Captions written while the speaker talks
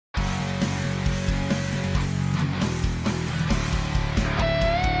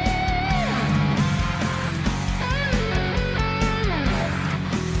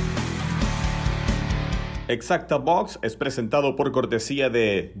Exacta Box es presentado por cortesía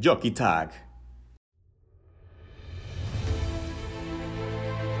de Jockey Tag.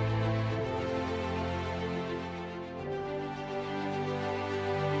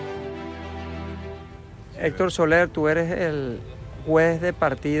 Héctor Soler, tú eres el juez de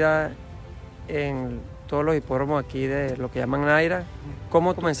partida en todos los hipódromos aquí de lo que llaman Naira.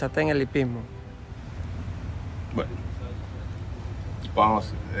 ¿Cómo comenzaste en el hipismo? Bueno, cuando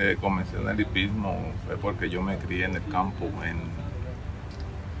comencé en el hipismo fue porque yo me crié en el campo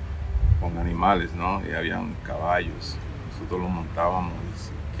con animales, ¿no? Y habían caballos, nosotros los montábamos.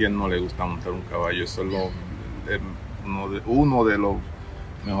 ¿Quién no le gusta montar un caballo? Eso es uno de los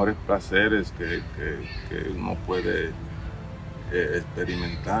mejores placeres que uno puede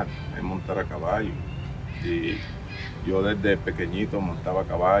experimentar, es montar a caballo. Y yo desde pequeñito montaba a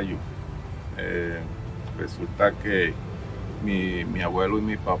caballo. Resulta que mi abuelo y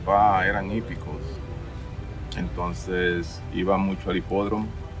mi papá eran hípicos, entonces iba mucho al hipódromo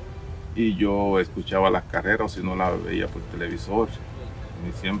y yo escuchaba las carreras, si no las veía por televisor.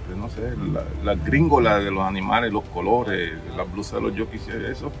 Y siempre, no sé, las gringolas de los animales, los colores, las blusas de los jockeys,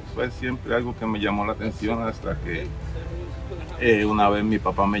 eso fue siempre algo que me llamó la atención hasta que una vez mi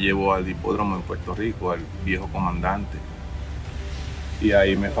papá me llevó al hipódromo en Puerto Rico, al Viejo Comandante, y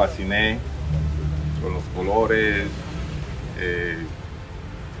ahí me fasciné con los colores,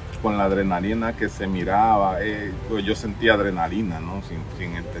 con la adrenalina que se miraba. Pues yo sentía adrenalina, ¿no?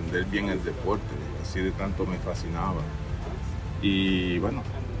 Sin entender bien el deporte, así de tanto me fascinaba. Y bueno,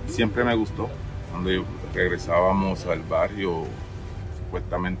 siempre me gustó. Cuando regresábamos al barrio,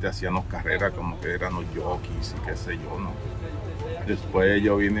 supuestamente hacíamos carreras como que eran los jockeys y qué sé yo, ¿no? Después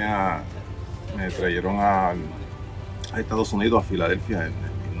yo me trajeron a Estados Unidos, a Filadelfia, en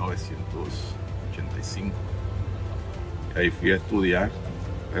 1985. Y ahí fui a estudiar,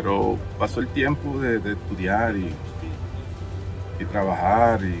 pero pasó el tiempo de estudiar y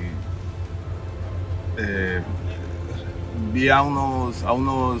trabajar, y vi a unos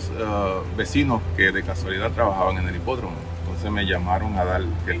vecinos que de casualidad trabajaban en el hipódromo. Entonces me llamaron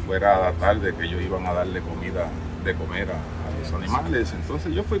que fuera a la tarde, que ellos iban a darle comida de comer a los animales.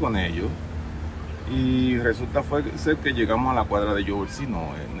 Entonces yo fui con ellos y resulta ser que llegamos a la cuadra de Joe Orsino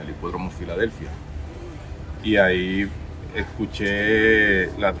en el hipódromo Filadelfia. Y ahí escuché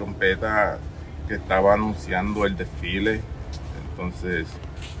la trompeta que estaba anunciando el desfile. Entonces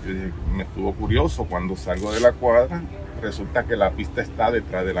yo dije, me estuvo curioso. Cuando salgo de la cuadra, resulta que la pista está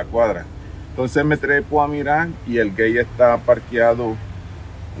detrás de la cuadra. Entonces me trepo a mirar y el gate está parqueado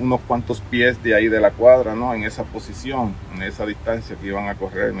unos cuantos pies de ahí de la cuadra, ¿no? En esa posición, en esa distancia que iban a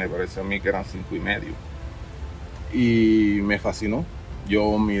correr, me parece a mí que eran 5.5. Y me fascinó.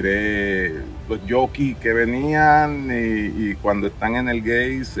 Yo miré los jockeys que venían y cuando están en el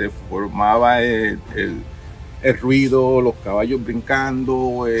gate se formaba el ruido, los caballos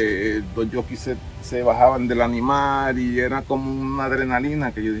brincando, los jockeys se bajaban del animal y era como una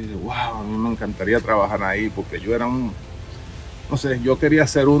adrenalina que yo dije, wow, a mí me encantaría trabajar ahí, porque yo era no sé, yo quería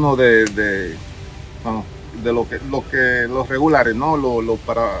ser uno de los regulares, ¿no? Los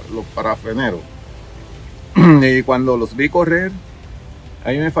parafreneros. Y cuando los vi correr,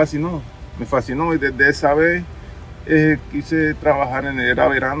 ahí me fascinó y desde esa vez quise trabajar, era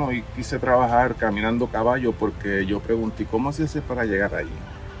verano y quise trabajar caminando caballo, porque yo pregunté, ¿cómo se hace para llegar ahí?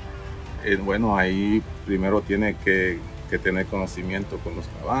 Bueno, ahí primero tiene que tener conocimiento con los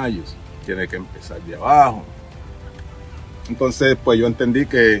caballos, tiene que empezar de abajo. Entonces, pues yo entendí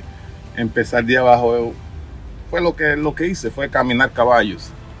que empezar de abajo fue lo que hice, fue caminar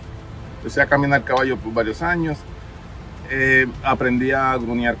caballos. Empecé a caminar caballos por varios años. Aprendí a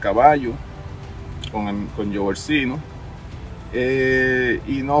gruñar caballo con Joe Orsino.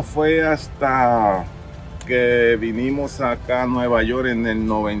 Y no fue hasta que vinimos acá a Nueva York en el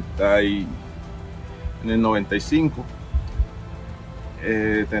 95.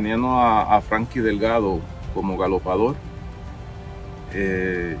 Teníamos a Frankie Delgado como galopador.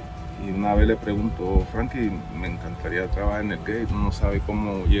 Y una vez le pregunto, Frankie, me encantaría trabajar en el gate, no sabe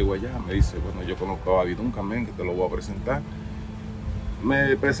cómo llego allá. Me dice, bueno, yo conozco a Bobby Duncan, ven, que te lo voy a presentar.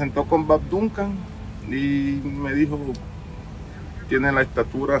 Me presentó con Bob Duncan y me dijo, tiene la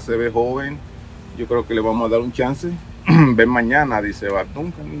estatura, se ve joven, yo creo que le vamos a dar un chance. Ven mañana, dice Bob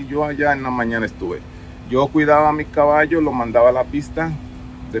Duncan. Y yo allá en la mañana estuve. Yo cuidaba a mis caballos, los mandaba a la pista.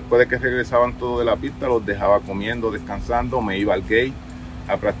 Después de que regresaban todos de la pista, los dejaba comiendo, descansando. Me iba al gate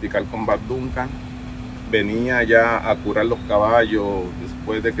a practicar con Bob Duncan. Venía ya a curar los caballos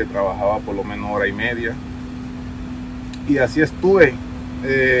después de que trabajaba por lo menos 1 hora y media. Y así estuve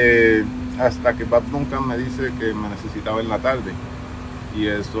hasta que Bob Duncan me dice que me necesitaba en la tarde. y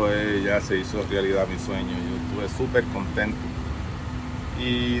eso ya se hizo realidad mi sueño. Yo estuve súper contento.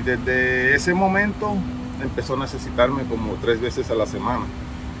 Y desde ese momento empezó a necesitarme como 3 veces a la semana.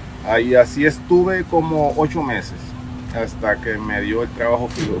 Ahí así estuve como 8 meses hasta que me dio el trabajo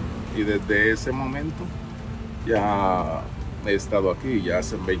fijo. Y desde ese momento ya he estado aquí, ya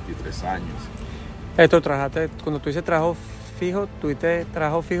hace 23 años. Esto, trabajaste, cuando tú dices trabajo fijo, ¿tuviste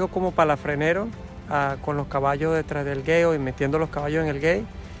trabajo fijo como palafrenero con los caballos detrás del gate y metiendo los caballos en el gate?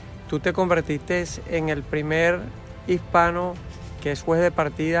 Tú te convertiste en el primer hispano que es juez de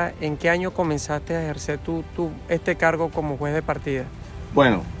partida. ¿En qué año comenzaste a ejercer este cargo como juez de partida?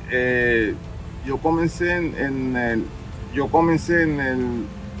 Bueno, yo comencé en el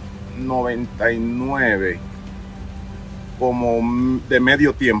 99 como de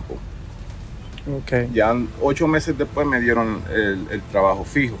medio tiempo. Okay. Ya 8 meses después me dieron el trabajo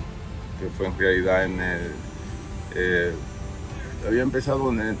fijo, que fue en realidad había empezado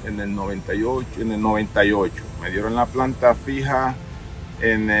en el 98, me dieron la planta fija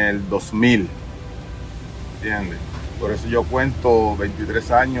en el 2000, ¿entiendes? Por eso yo cuento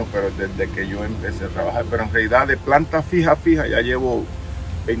 23 años, pero desde que yo empecé a trabajar, pero en realidad de planta fija ya llevo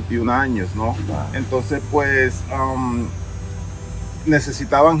 21 años, ¿no? Entonces pues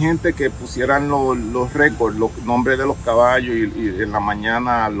necesitaban gente que pusieran los récords, los nombres de los caballos y en la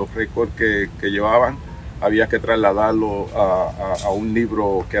mañana los récords que llevaban había que trasladarlo a un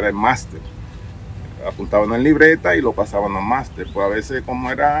libro que era el máster. Apuntaban en libreta y lo pasaban al máster. Pues a veces,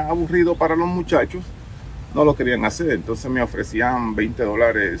 como era aburrido para los muchachos, no lo querían hacer. Entonces me ofrecían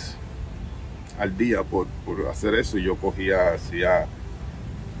 $20 al día por hacer eso, y yo hacía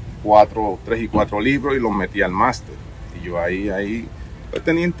 3 y 4 libros y los metía al máster. Y yo ahí pues,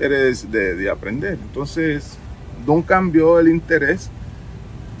 tenía interés de aprender. Entonces Duncan vio el interés.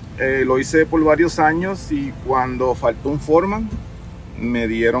 Lo hice por varios años, y cuando faltó un foreman me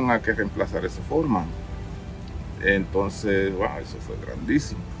dieron a que reemplazar ese foreman. Entonces, wow, eso fue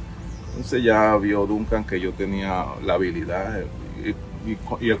grandísimo. Entonces ya vio Duncan que yo tenía la habilidad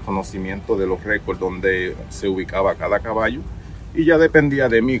y el conocimiento de los récords donde se ubicaba cada caballo, y ya dependía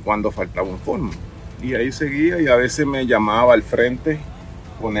de mí cuando faltaba un foreman. Y ahí seguía, y a veces me llamaba al frente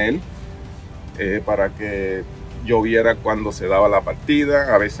con él para que yo viera cuando se daba la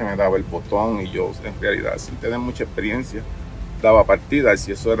partida. A veces me daba el botón y yo, en realidad, sin tener mucha experiencia, daba partidas,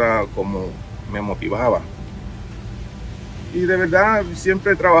 y eso era como me motivaba. Y de verdad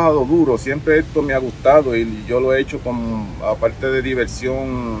siempre he trabajado duro, siempre esto me ha gustado, y yo lo he hecho como, aparte de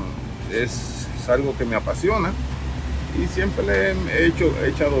diversión, es algo que me apasiona, y siempre le he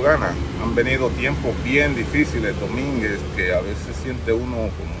echado ganas. Han venido tiempos bien difíciles, Domínguez, que a veces siente uno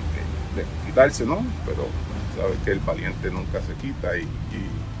como que de quitarse, ¿no? Pero sabe que el valiente nunca se quita,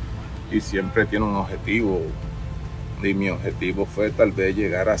 y siempre tiene un objetivo. Y mi objetivo fue tal vez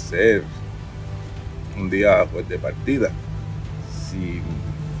llegar a ser un día juez de partida, si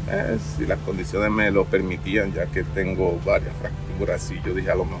las condiciones me lo permitían, ya que tengo varias fracturas. Y yo dije,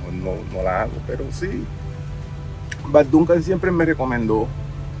 a lo mejor no la hago, pero sí. Duncan siempre me recomendó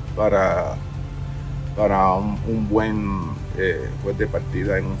para un buen juez de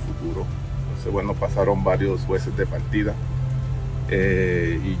partida en un futuro. Entonces, bueno, pasaron varios jueces de partida,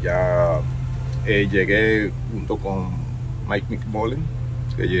 y ya llegué junto con Mike McMullen,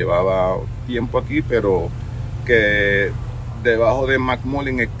 que llevaba tiempo aquí, pero que debajo de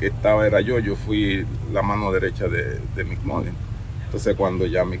McMullen el que estaba era yo fui la mano derecha de McMullen. Entonces cuando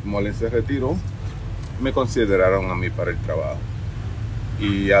ya McMullen se retiró, me consideraron a mí para el trabajo,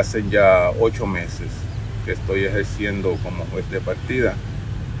 y hacen ya 8 meses que estoy ejerciendo como juez de partida,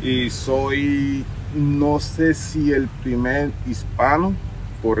 y soy, no sé si el primer hispano,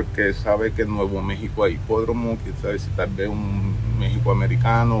 porque sabe que en Nuevo México hay hipódromo, que sabe si tal vez un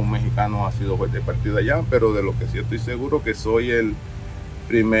México-americano, un mexicano ha sido juez de partida allá, pero de lo que sí estoy seguro que soy el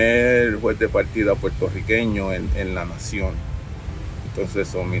primer juez de partida puertorriqueño en la nación. Entonces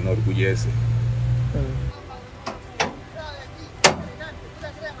eso me enorgullece.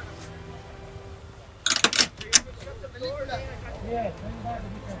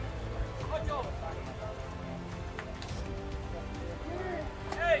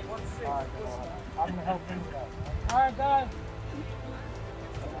 I'm gonna help him. All right, guys.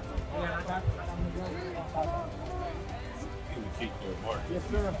 Yeah, I got. Can we keep your mark? Yes,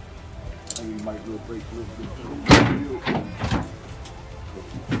 sir. And we might do a break a little bit.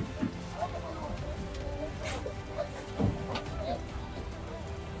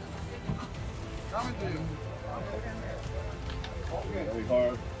 Very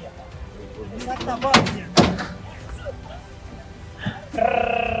hard.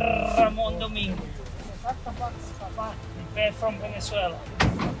 Ramón Domínguez. What the box, Papa? Prepared from Venezuela.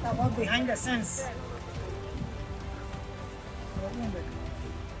 What the box behind the scenes?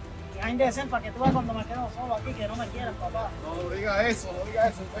 Behind the scenes para que tú veas cuando me quedo solo aquí, que no me quieran, papá. No diga eso, no diga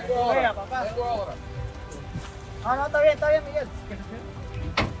eso. Vengo ahora, papá. Vengo ahora. Ah, no, está bien, Miguel.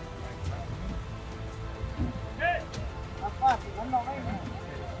 Está fácil, no es lo mismo.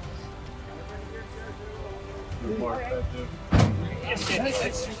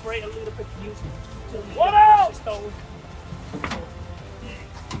 Let's spray a little bit of music. What else?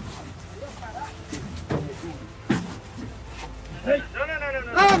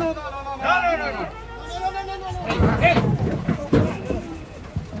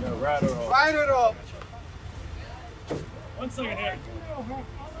 Right it up. One second here.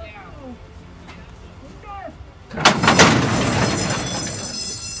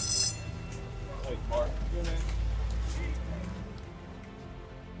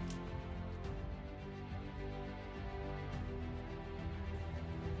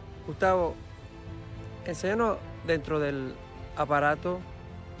 Gustavo, enséñanos dentro del aparato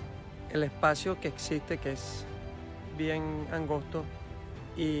el espacio que existe, que es bien angosto,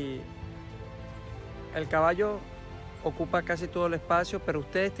 y el caballo ocupa casi todo el espacio, pero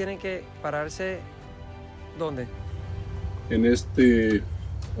ustedes tienen que pararse, ¿dónde? En este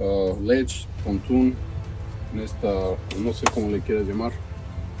ledge, pontoon, en esta, no sé cómo le quieras llamar,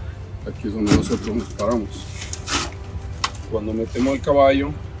 aquí es donde nosotros nos paramos. Cuando metemos el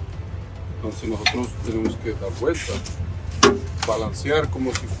caballo, entonces nosotros tenemos que dar vuelta, balancear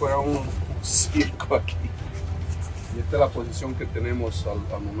como si fuera un circo aquí. Y esta es la posición que tenemos al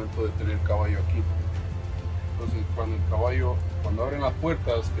momento de tener el caballo aquí. Entonces cuando abren las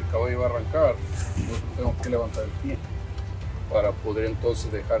puertas, que el caballo va a arrancar, nosotros tenemos que levantar el pie para poder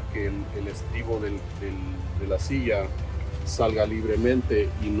entonces dejar que el estribo de la silla salga libremente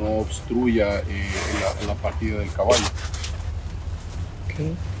y no obstruya en la partida del caballo.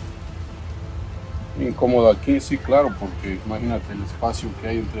 Okay. Incómodo aquí, sí, claro, porque imagínate el espacio que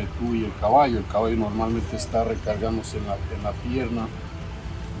hay entre tú y el caballo normalmente está recargándose en la pierna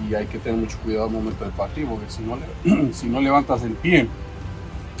y hay que tener mucho cuidado al momento de partir, porque si no levantas el pie,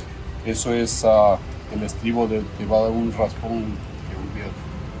 eso es el estribo te va a dar un raspón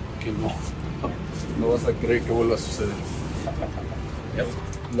que no vas a creer que vuelva a suceder.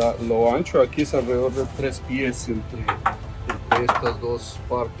 Lo ancho aquí es alrededor de 3 pies entre estas dos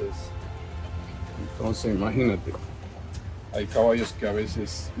partes. Entonces imagínate, hay caballos que a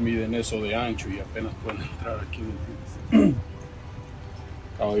veces miden eso de ancho y apenas pueden entrar aquí, ¿me entiendes?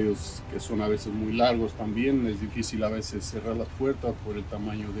 Caballos que son a veces muy largos también, es difícil a veces cerrar las puertas por el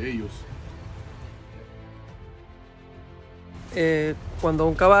tamaño de ellos. Cuando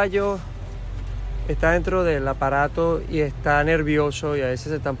un caballo está dentro del aparato y está nervioso y a veces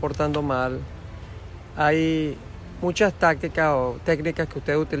se están portando mal, hay muchas tácticas o técnicas que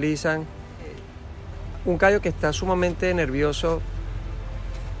ustedes utilizan. Un caballo que está sumamente nervioso,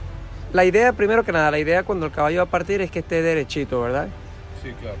 la idea, primero que nada, la idea cuando el caballo va a partir es que esté derechito, ¿verdad?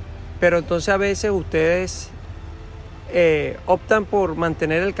 Sí, claro. Pero entonces a veces ustedes optan por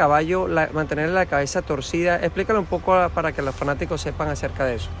mantener el caballo, mantener la cabeza torcida. Explícalo un poco para que los fanáticos sepan acerca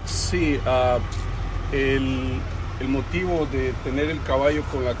de eso. Sí, el motivo de tener el caballo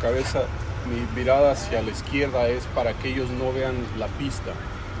con la cabeza virada hacia la izquierda es para que ellos no vean la pista.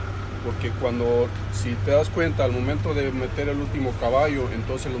 Porque si te das cuenta, al momento de meter el último caballo,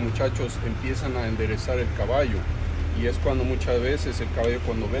 entonces los muchachos empiezan a enderezar el caballo. Y es cuando muchas veces el caballo,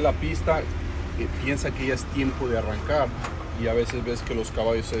 cuando ve la pista, piensa que ya es tiempo de arrancar. Y a veces ves que los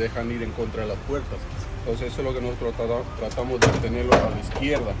caballos se dejan ir en contra de las puertas. Entonces eso es lo que nosotros tratamos de tenerlo a la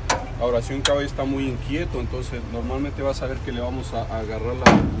izquierda. Ahora, si un caballo está muy inquieto, entonces normalmente vas a ver que le vamos a agarrar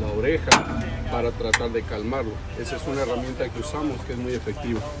la oreja para tratar de calmarlo. Esa es una herramienta que usamos que es muy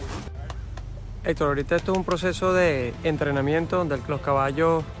efectiva. Héctor, ahorita esto es un proceso de entrenamiento donde los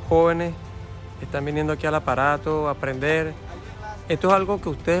caballos jóvenes están viniendo aquí al aparato a aprender. Esto es algo que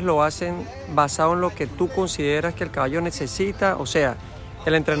ustedes lo hacen basado en lo que tú consideras que el caballo necesita. O sea,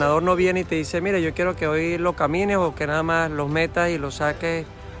 el entrenador no viene y te dice, mire, yo quiero que hoy lo camines o que nada más los metas y los saques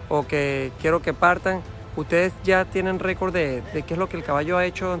o que quiero que partan. ¿Ustedes ya tienen récord de qué es lo que el caballo ha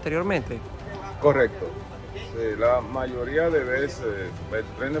hecho anteriormente? Correcto. Sí, la mayoría de veces el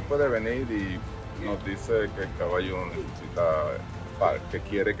trainer puede venir y nos dice que el caballo que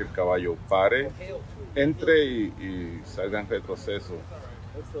quiere que el caballo pare, entre y salga en retroceso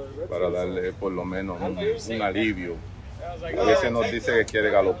para darle por lo menos un alivio. A veces nos dice que quiere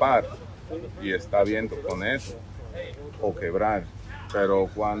galopar y está bien con eso, o quebrar. Pero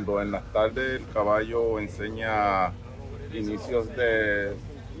cuando en las tardes el caballo enseña inicios de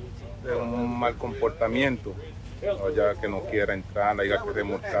de un mal comportamiento, o ya que no quiera entrar, haya que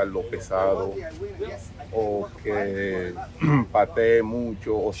remolcar lo pesado, o que patee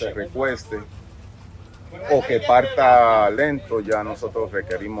mucho, o se recueste, o que parta lento, ya nosotros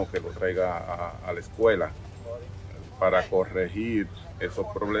requerimos que lo traiga a la escuela para corregir esos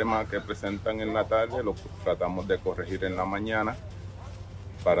problemas que presentan en la tarde. Los tratamos de corregir en la mañana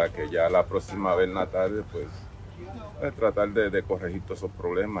para que ya la próxima vez en la tarde pues tratar de corregir todos esos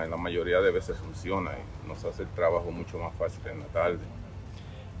problemas. Y la mayoría de veces funciona y nos hace el trabajo mucho más fácil en la tarde.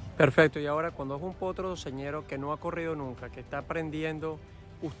 Perfecto, y ahora cuando es un potro doceñero que no ha corrido nunca, que está aprendiendo,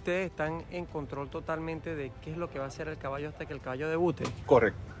 ¿ustedes están en control totalmente de qué es lo que va a hacer el caballo hasta que el caballo debute?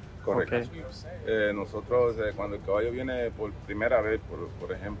 Correcto, correcto. Okay. Nosotros cuando el caballo viene por primera vez,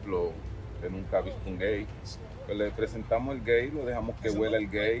 por ejemplo, que nunca ha visto un gate, pues le presentamos el gate, lo dejamos que huela el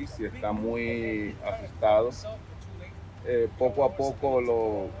gate. Si está muy asustado, poco a poco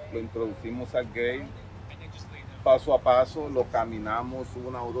lo introducimos al gate, paso a paso, lo caminamos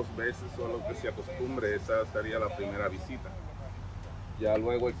 1 o 2 veces, solo que se acostumbre. Esa sería la primera visita. Ya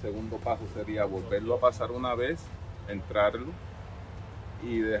luego el segundo paso sería volverlo a pasar una vez, entrarlo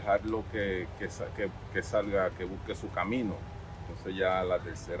y dejarlo que salga, que busque su camino. Entonces ya la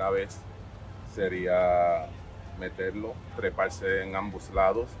tercera vez sería meterlo, treparse en ambos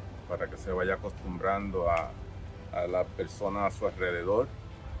lados para que se vaya acostumbrando a la persona a su alrededor,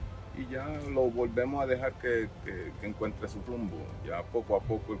 y ya lo volvemos a dejar que encuentre su rumbo. Ya poco a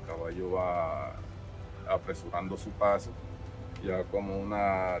poco el caballo va apresurando su paso. Ya como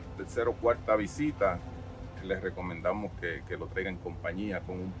una tercera o cuarta visita les recomendamos que lo traigan en compañía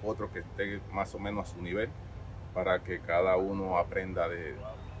con un potro que esté más o menos a su nivel, para que cada uno aprenda de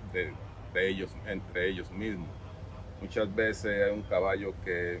ellos, entre ellos mismos. Muchas veces hay un caballo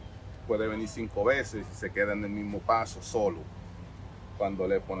que puede venir 5 veces y se queda en el mismo paso solo. Cuando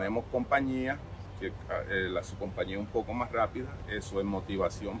le ponemos compañía, que su compañía es un poco más rápida, eso es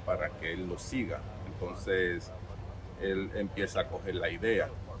motivación para que él lo siga. Entonces él empieza a coger la idea,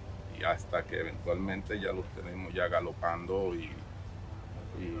 y hasta que eventualmente ya los tenemos ya galopando y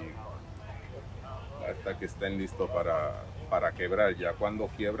hasta que estén listos para quebrar. Ya cuando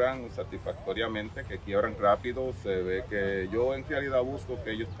quiebran satisfactoriamente, que quiebran rápido, se ve que yo en realidad busco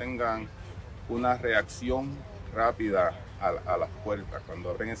que ellos tengan una reacción rápida a las puertas. Cuando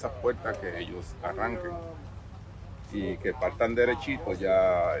abren esas puertas, que ellos arranquen y que partan derechito,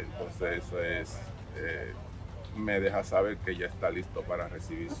 ya entonces eso es, me deja saber que ya está listo para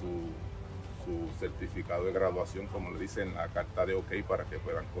recibir su certificado de graduación, como le dicen, la carta de OK, para que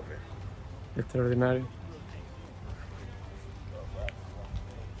puedan correr. Extraordinario.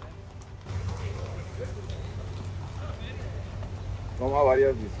 Toma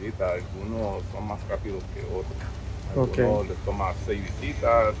varias visitas, algunos son más rápidos que otros. Algunos les toma 6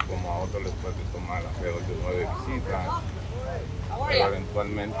 visitas, como a otros les puede tomar alrededor de 9 visitas, pero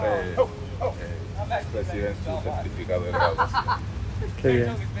eventualmente reciben su certificado de graduación. Qué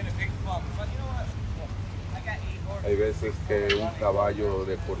bien. Hay veces que un caballo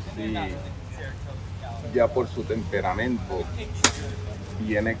de por sí, ya por su temperamento,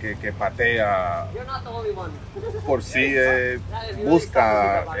 viene que patea, por sí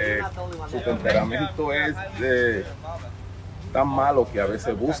busca, su temperamento es tan malo que a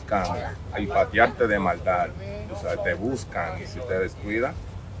veces buscan el patearte de maldad. O sea, te buscan, y si te descuidas,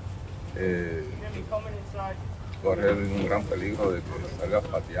 correr un gran peligro de que salgas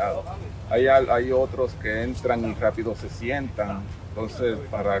pateado. Hay otros que entran y rápido se sientan. Entonces,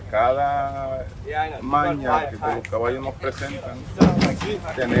 para cada maña que los caballos nos presentan,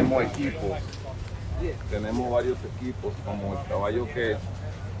 tenemos equipos. Tenemos varios equipos, como el caballo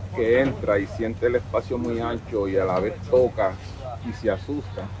que entra y siente el espacio muy ancho y a la vez toca y se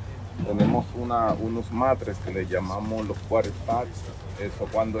asusta. Tenemos unos matres que le llamamos los quarter pads. Eso,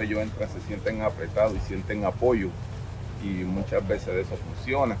 cuando ellos entran, se sienten apretados y sienten apoyo, y muchas veces eso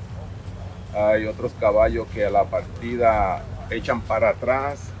funciona. Hay otros caballos que a la partida echan para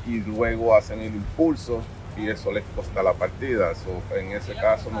atrás y luego hacen el impulso, y eso les costa la partida. En ese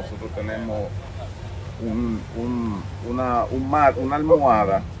caso nosotros tenemos una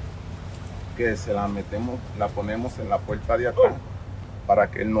almohada que la ponemos en la puerta de atrás para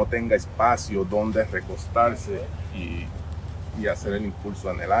que él no tenga espacio donde recostarse y hacer el impulso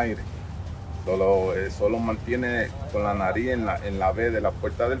en el aire. Solo mantiene con la nariz en la B de la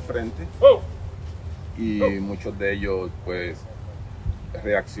puerta del frente, y muchos de ellos pues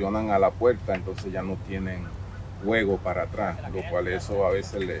reaccionan a la puerta, entonces ya no tienen juego para atrás, lo cual eso a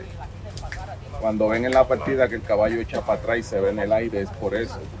veces cuando ven en la partida que el caballo echa para atrás y se ve en el aire, es por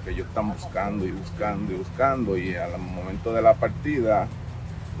eso, porque ellos están buscando y buscando y buscando, y al momento de la partida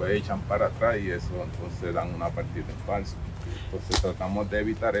después echan para atrás y eso entonces dan una partida en falso. Entonces tratamos de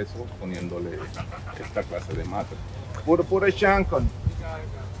evitar eso poniéndole esta clase de mata. Put a shank on.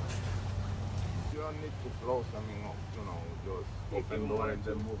 You don't need to close, I mean, you know, just open door and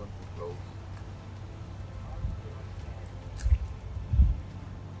then move them to close.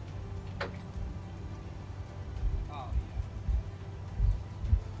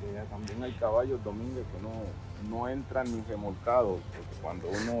 También hay caballos, Domínguez, que no entran ni remolcados, porque cuando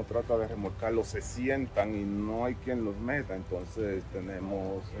uno trata de remolcarlos se sientan y no hay quien los meta, entonces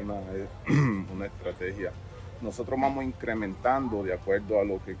tenemos una estrategia. Nosotros vamos incrementando de acuerdo a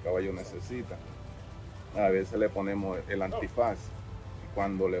lo que el caballo necesita. A veces le ponemos el antifaz, y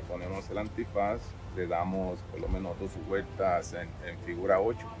cuando le ponemos el antifaz le damos por lo menos 2 vueltas en figura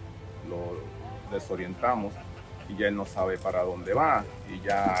 8, lo desorientamos y ya él no sabe para dónde va, y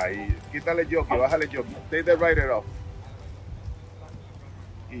ya ahí, quítale el jockey, bájale el jockey, take the rider off,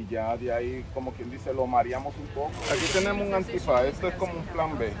 y ya de ahí, como quien dice, lo mareamos un poco. Aquí tenemos un antifaz, esto es como un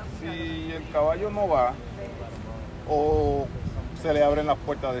plan B. Si el caballo no va, o se le abren las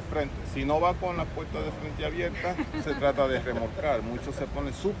puertas de frente. Si no va con las puertas de frente abiertas, se trata de remolcar. Muchos se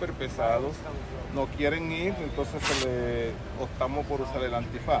ponen súper pesados, no quieren ir, entonces optamos por usar el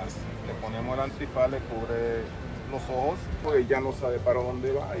antifaz. Le ponemos el antifaz, le cubre los ojos, pues ya no sabe para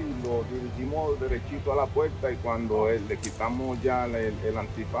dónde va y lo dirigimos derechito a la puerta, y cuando le quitamos ya el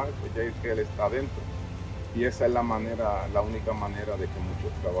antifaz, pues ya es que él está adentro. Y esa es la única manera de que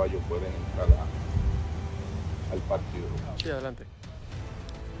muchos caballos pueden entrar al partido. Sí, adelante.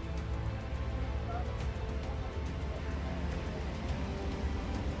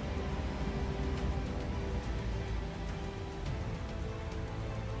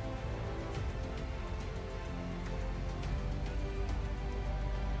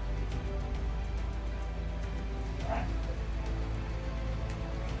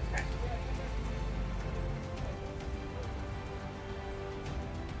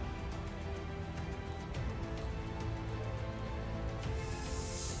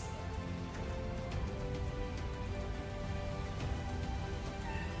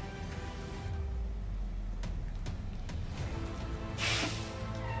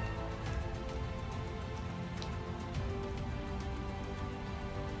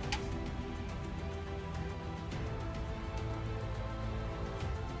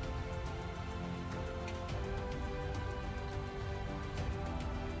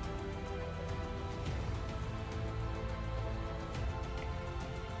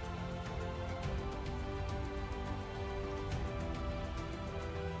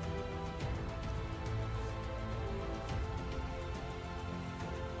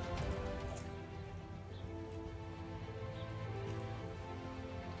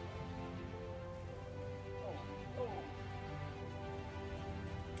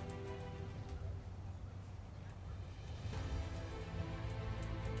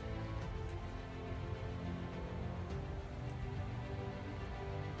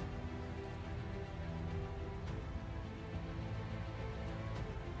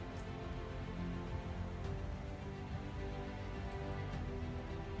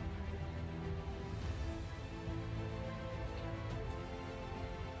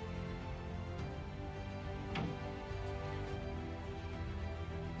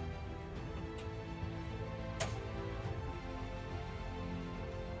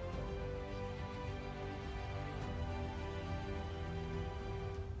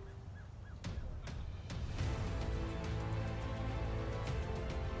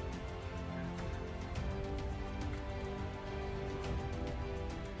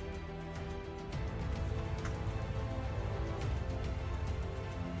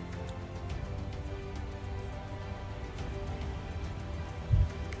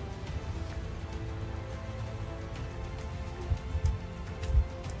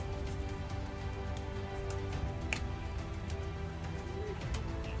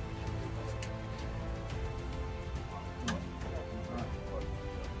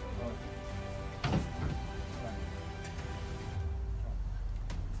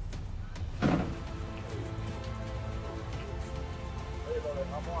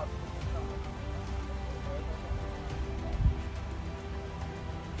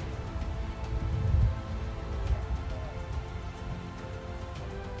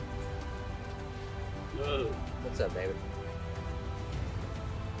 What's up, baby?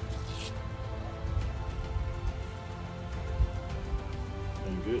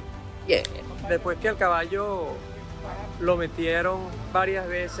 I'm good. Yeah. Después que el caballo lo metieron varias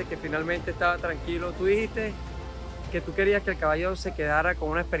veces, que finalmente estaba tranquilo, tú dijiste que tú querías que el caballo se quedara con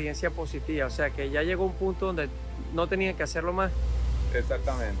una experiencia positiva, o sea que ya llegó un punto donde no tenían que hacerlo más.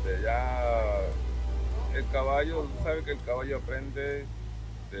 Exactamente, ya el caballo, sabe que el caballo aprende,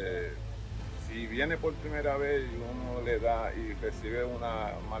 si viene por primera vez y uno le da y recibe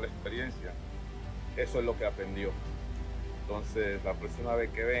una mala experiencia, eso es lo que aprendió. Entonces, la próxima vez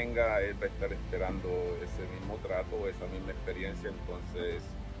que venga, él va a estar esperando ese mismo trato, esa misma experiencia, entonces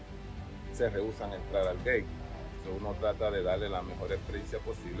se rehúsan a entrar al gate. Entonces, uno trata de darle la mejor experiencia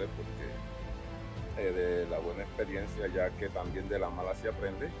posible porque de la buena experiencia, ya que también de la mala se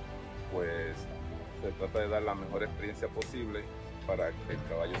aprende, pues se trata de dar la mejor experiencia posible para que el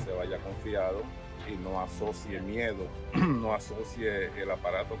caballo se vaya confiado y no asocie miedo, no asocie el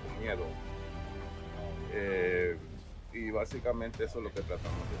aparato con miedo. Y básicamente eso es lo que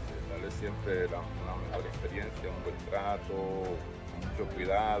tratamos de hacer, darle siempre una mejor experiencia, un buen trato, mucho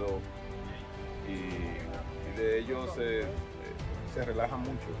cuidado, y de ellos se relajan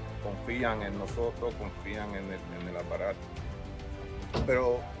mucho, confían en nosotros, confían en el aparato.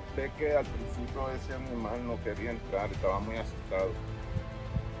 Pero ve que al principio ese animal no quería entrar, estaba muy asustado.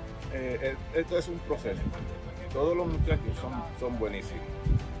 Esto es un proceso, todos los muchachos son buenísimos,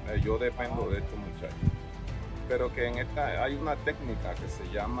 yo dependo de estos muchachos. Pero que en esta hay una técnica que se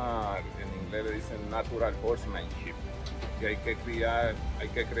llama, en inglés le dicen natural horsemanship, que hay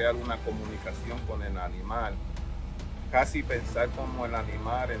que crear una comunicación con el animal, casi pensar como el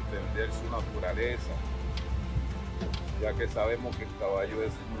animal, entender su naturaleza, ya que sabemos que el caballo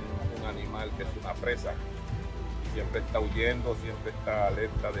es un animal que es una presa, siempre está huyendo, siempre está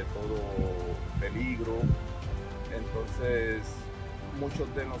alerta de todo peligro, entonces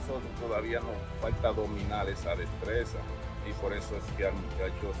muchos de nosotros todavía nos falta dominar esa destreza y por eso es que al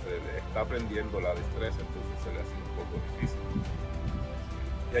muchacho se le está aprendiendo la destreza, entonces se le hace un poco difícil.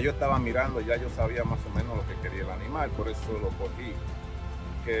 Ya yo estaba mirando, ya yo sabía más o menos lo que quería el animal, por eso lo cogí,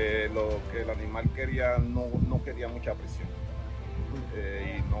 que lo que el animal quería no quería mucha presión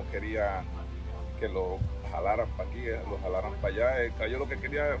y no quería que lo jalaran para aquí, lo jalaran para allá, el caballo lo que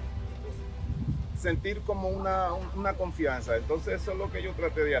quería sentir como una confianza. Entonces eso es lo que yo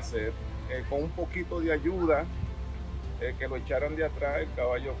traté de hacer, con un poquito de ayuda, que lo echaran de atrás. El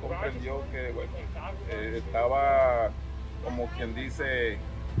caballo comprendió que bueno, estaba, como quien dice,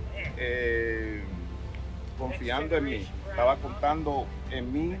 confiando en mí, estaba contando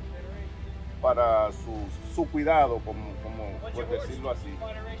en mí para su cuidado, como por decirlo así.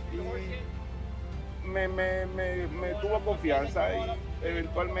 Y me tuvo confianza y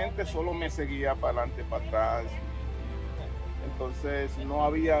eventualmente solo me seguía para adelante, para atrás. Entonces no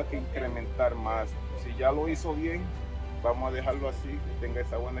había que incrementar más. Si ya lo hizo bien, vamos a dejarlo así, que tenga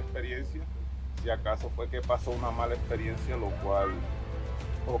esa buena experiencia. Si acaso fue que pasó una mala experiencia, lo cual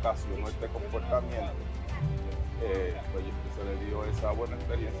ocasionó este comportamiento, pues se le dio esa buena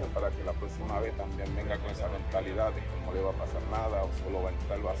experiencia para que la próxima vez también venga con esa mentalidad de que no le va a pasar nada o solo va a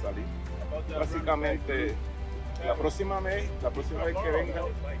entrar, va a salir. Básicamente, la próxima vez que venga,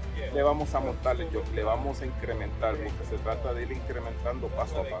 le vamos a montar, le vamos a incrementar, porque se trata de ir incrementando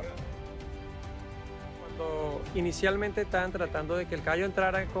paso a paso. Cuando inicialmente estaban tratando de que el caballo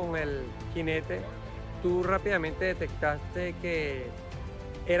entrara con el jinete, tú rápidamente detectaste que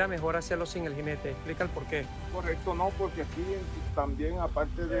era mejor hacerlo sin el jinete. Explica el por qué. Correcto, no, porque aquí también,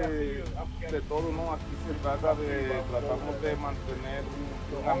 aparte de todo, no, aquí se trata tratamos de mantener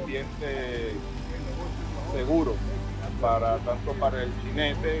un ambiente seguro, tanto para el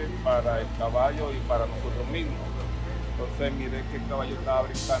jinete, para el caballo y para nosotros mismos. Entonces miré que el caballo estaba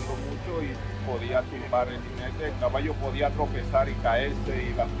brincando mucho y podía tumbar el jinete, el caballo podía tropezar y caerse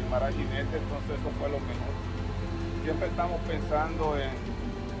y lastimar al jinete, entonces eso fue lo mejor. Siempre estamos pensando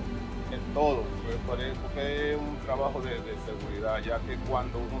en todo, porque es un trabajo de seguridad, ya que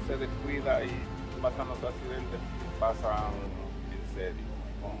cuando uno se descuida y pasan los accidentes, pasan en serio.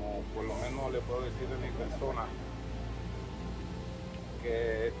 Como por lo menos le puedo decir de mi persona,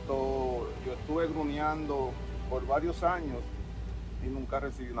 que yo estuve gruñando por varios años y nunca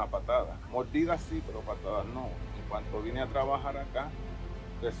recibí una patada. Mordidas sí, pero patadas no. En cuanto vine a trabajar acá,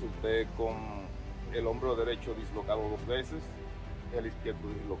 resulté con el hombro derecho dislocado 2 veces, el izquierdo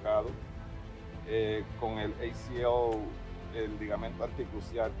dislocado, con el ACL, el ligamento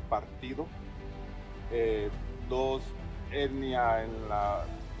anticrucial partido, 2 hernias en la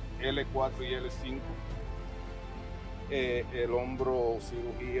L4 y L5, el hombro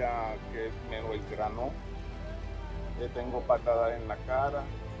cirugía que me lo engranó, tengo patadas en la cara,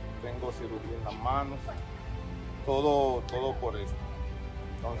 tengo cirugía en las manos, todo por esto.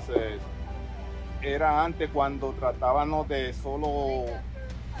 Entonces, era antes cuando tratábamos de solo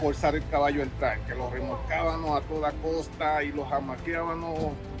forzar el caballo a entrar, que lo remolcábamos a toda costa y lo jamaqueábamos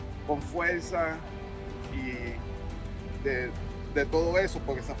con fuerza y de todo eso,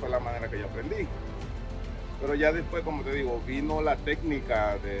 porque esa fue la manera que yo aprendí. Pero ya después, como te digo, vino la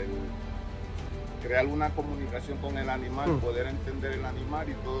técnica de crear una comunicación con el animal, poder entender el animal,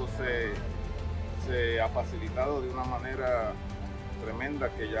 y todo se ha facilitado de una manera tremenda,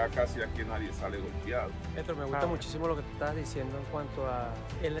 que ya casi aquí nadie sale golpeado. Héctor, me gusta muchísimo lo que tú estás diciendo en cuanto a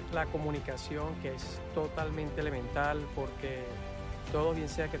la comunicación, que es totalmente elemental, porque todo, bien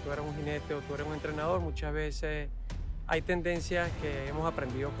sea que tú eres un jinete o tú eres un entrenador, muchas veces hay tendencias que hemos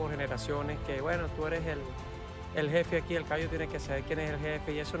aprendido por generaciones, que bueno, tú eres el jefe aquí, el caballo tiene que saber quién es el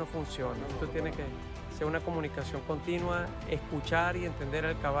jefe, y eso no funciona. Tú tienes que ser una comunicación continua, escuchar y entender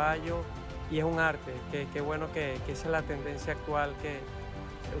al caballo, y es un arte. Qué bueno que esa es la tendencia actual, que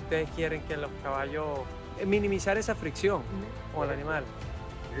ustedes quieren que los caballos, minimizar esa fricción con el animal.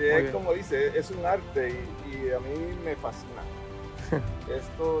 Es como dice, es un arte, y a mí me fascina.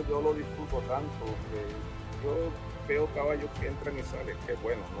 Esto yo lo disfruto tanto, que yo veo caballos que entran y salen, que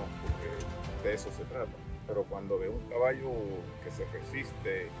bueno, no, porque de eso se trata. Pero cuando veo un caballo que se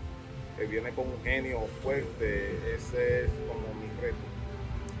resiste, que viene con un genio fuerte, ese es como mi reto.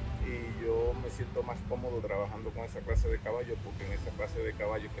 Y yo me siento más cómodo trabajando con esa clase de caballos, porque en esa clase de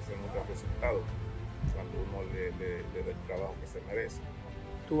caballos que se nota el resultado, cuando uno le da el trabajo que se merece.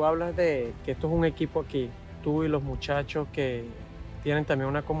 Tú hablas de que esto es un equipo aquí, tú y los muchachos que tienen también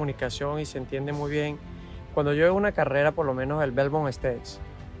una comunicación y se entienden muy bien. Cuando yo veo una carrera, por lo menos el Belmont Stakes,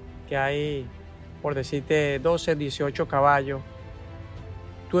 que hay, por decirte, 12, 18 caballos,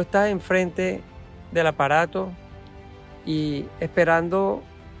 tú estás enfrente del aparato y esperando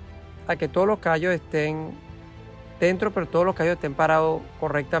a que todos los caballos estén dentro, pero todos los caballos estén parados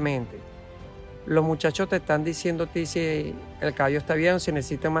correctamente. Los muchachos te están diciendo a ti si el caballo está bien, si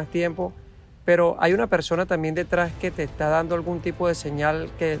necesita más tiempo, pero hay una persona también detrás que te está dando algún tipo de señal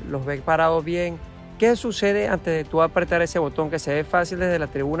que los ve parados bien. ¿Qué sucede antes de tú apretar ese botón, que se ve fácil desde la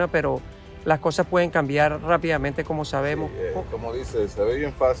tribuna, pero las cosas pueden cambiar rápidamente, como sabemos? Sí, como dice, se ve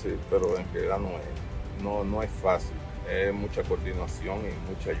bien fácil, pero en realidad no es fácil. Es mucha coordinación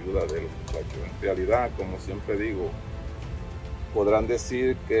y mucha ayuda de los muchachos. En realidad, como siempre digo, podrán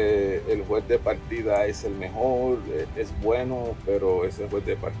decir que el juez de partida es el mejor, es bueno, pero ese juez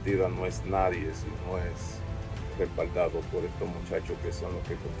de partida no es nadie, sino es respaldado por estos muchachos que son los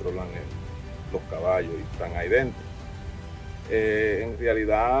que controlan los caballos y están ahí dentro. En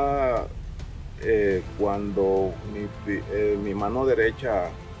realidad, cuando mi mano derecha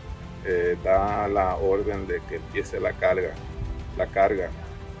da la orden de que empiece la carga,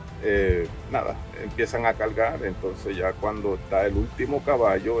 nada, empiezan a cargar. Entonces ya cuando está el último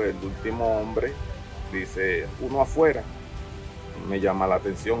caballo, el último hombre dice uno afuera, me llama la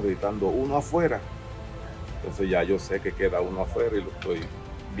atención gritando uno afuera. Entonces ya yo sé que queda uno afuera y lo estoy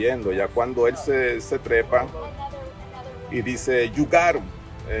viendo. Ya cuando él se trepa y dice you got him,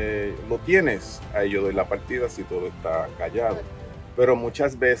 lo tienes, ahí yo doy la partida si todo está callado. Pero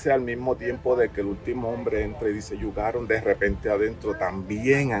muchas veces al mismo tiempo de que el último hombre entra y dice you got him, de repente adentro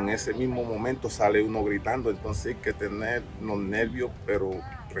también en ese mismo momento sale uno gritando. Entonces hay que tener los nervios pero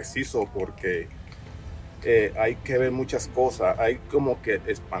precisos, porque hay que ver muchas cosas, hay como que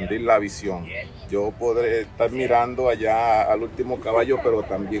expandir la visión. Yo podré estar mirando allá al último caballo, pero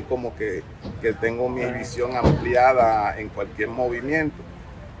también como que tengo mi visión ampliada en cualquier movimiento.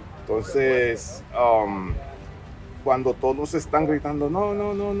 Entonces, cuando todos están gritando no,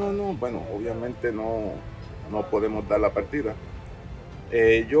 bueno, obviamente no podemos dar la partida.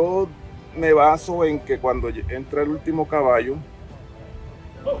 Yo me baso en que cuando entra el último caballo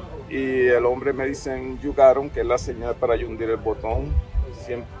y el hombre me dicen you got him, que es la señal para yo hundir el botón,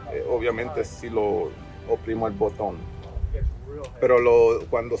 siempre, obviamente sí lo oprimo el botón. Pero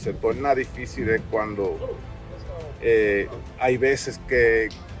cuando se torna difícil es cuando hay veces que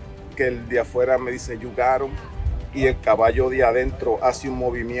el de afuera me dice you got him y el caballo de adentro hace un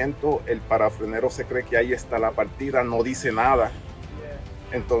movimiento, el parafrenero se cree que ahí está la partida, no dice nada.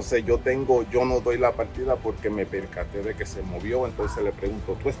 Entonces yo no doy la partida porque me percaté de que se movió. Entonces le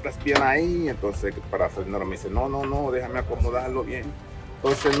pregunto, ¿tú estás bien ahí? Entonces el parafrenero me dice, no, déjame acomodarlo bien.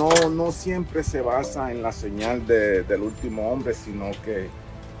 Entonces no siempre se basa en la señal del último hombre, sino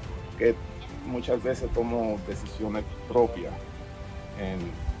que muchas veces tomo decisiones propias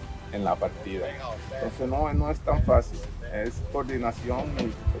en la partida. Entonces no es tan fácil, es coordinación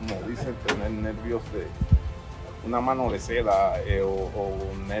y, como dicen, tener nervios de una mano de seda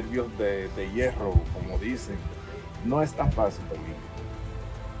o nervios de hierro, como dicen. No es tan fácil también.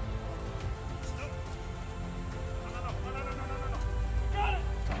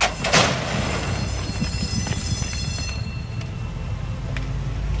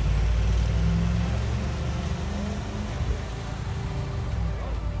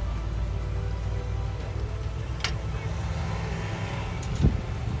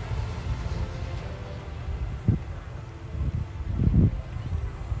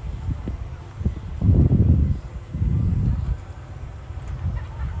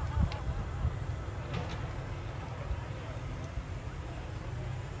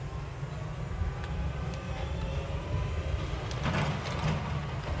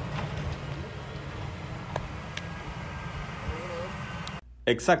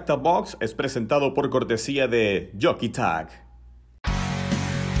 Exacta Box es presentado por cortesía de Jockey Tag.